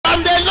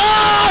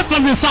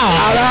from the south.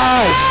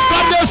 Arise.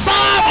 From the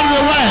south of the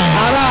west.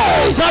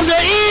 Arise. From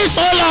the east,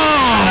 O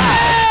Lord.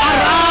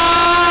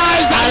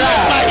 Arise and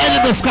let my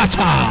enemies scatter.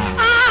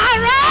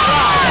 Arise.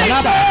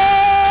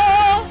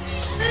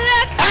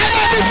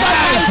 Enemies of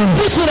my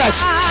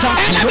business,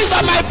 enemies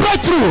of my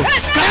breakthrough,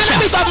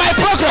 enemies of my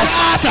progress,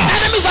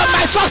 enemies of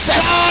my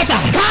success.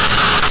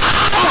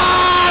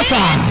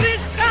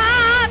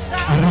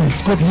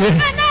 Arise, go bien.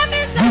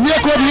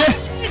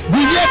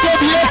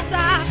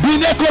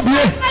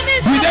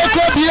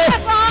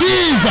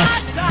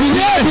 Jesus.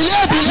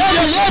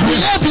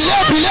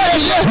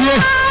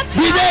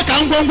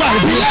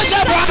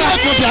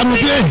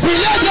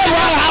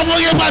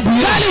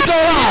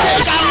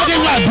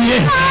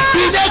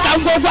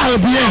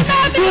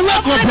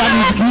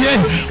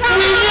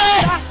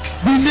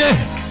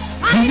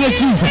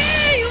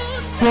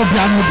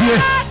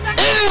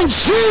 In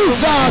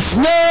Jesus'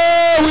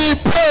 name we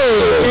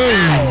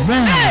pray.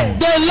 Amen.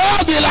 The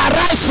Lord will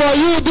arise for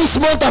you this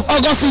month of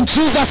August in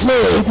Jesus'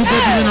 name.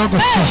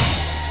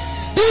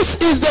 This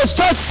is the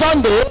first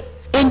Sunday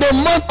in the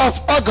month of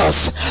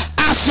August.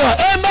 As your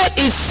amen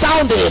is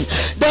sounding,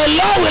 the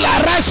Lord will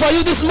arise for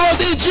you this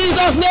month in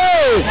Jesus'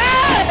 name.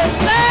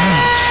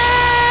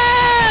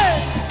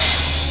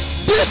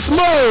 This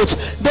month,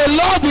 the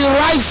Lord will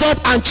rise up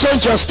and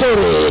change your story.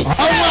 The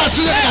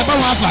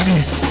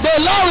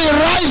Lord will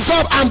rise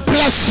up and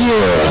bless you. The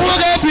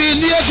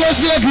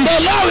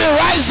Lord will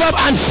rise up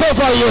and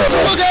favor you.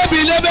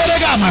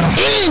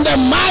 In the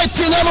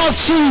mighty name of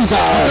Jesus.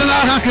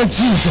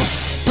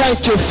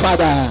 Thank you,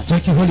 Father.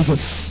 Thank you, Holy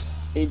Ghost.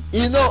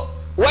 You know,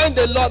 when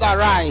the Lord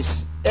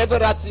arises,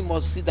 everything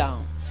must sit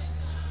down.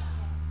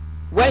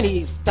 When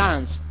he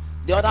stands,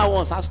 the other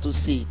ones has to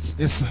sit.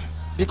 Yes, sir.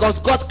 Because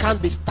God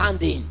can't be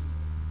standing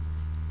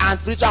and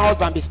spiritual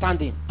husband be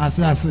standing. I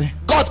see.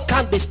 God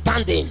can't be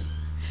standing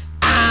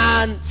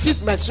and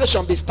cyst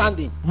menstruation be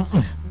standing.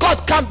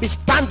 God can't be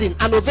standing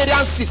and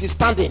ovarian cyst is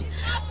standing.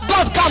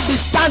 God can't be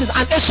standing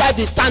and HIV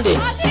is standing.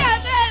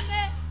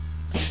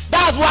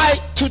 That's why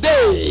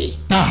today,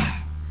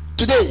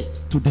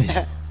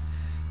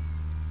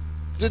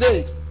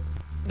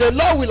 the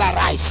Lord will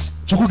arise.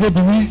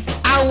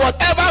 And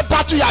whatever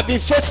battle you have been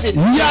facing,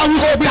 go down in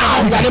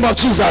the name of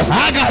Jesus.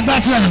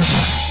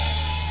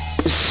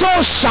 So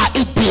shall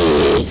it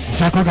be.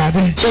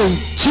 In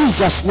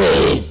Jesus'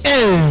 name.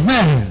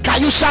 Amen.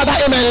 Can you shout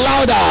that amen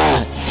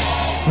louder?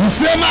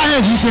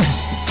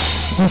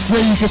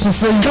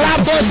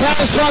 Clap those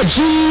hands for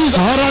Jesus.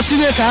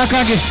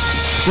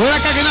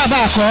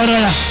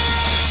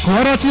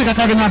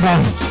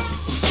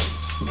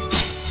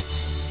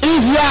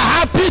 If you are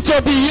happy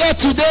to be here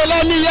today,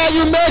 let me hear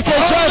you make a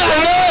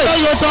joyful noise.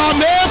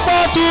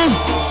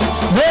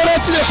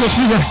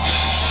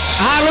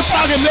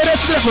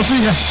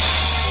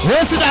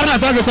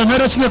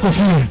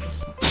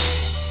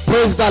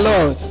 Praise the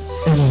Lord.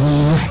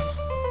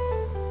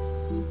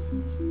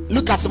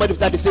 Look at somebody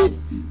and say,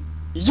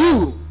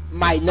 you,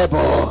 my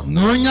neighbor.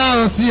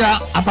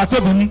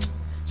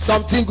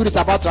 Something good is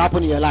about to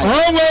happen in your life.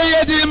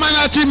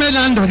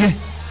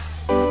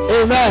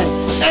 Amen.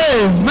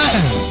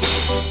 Amen.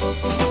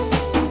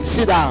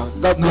 Sit down.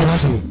 God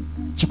bless you.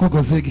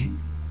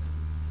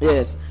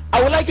 Yes.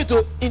 I would like you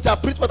to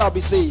interpret what I'll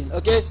be saying.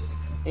 Okay?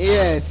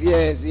 Yes.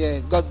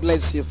 God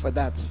bless you for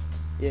that.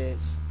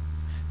 Yes.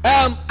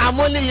 I'm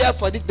only here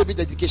for this baby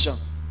dedication.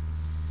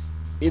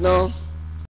 You know,